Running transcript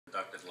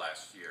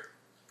last year.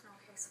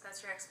 Okay, so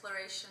that's your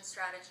exploration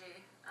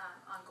strategy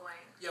ongoing.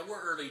 Yeah,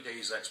 we're early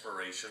days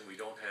exploration. We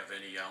don't have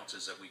any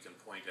ounces that we can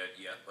point at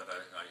yet, but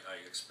I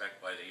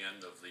expect by the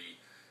end of the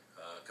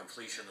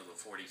completion of the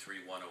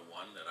 43-101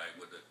 that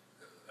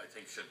I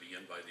think should be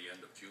in by the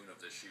end of June of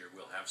this year.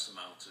 We'll have some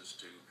ounces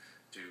to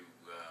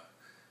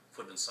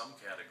put in some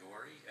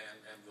category,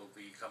 and we'll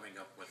be coming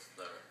up with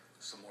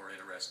some more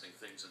interesting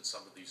things in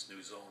some of these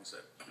new zones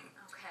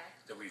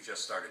that we've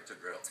just started to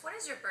drill. So what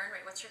is your burn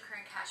rate? What's your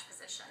current cash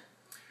position?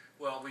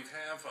 Well, we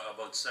have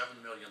about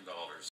 $7 million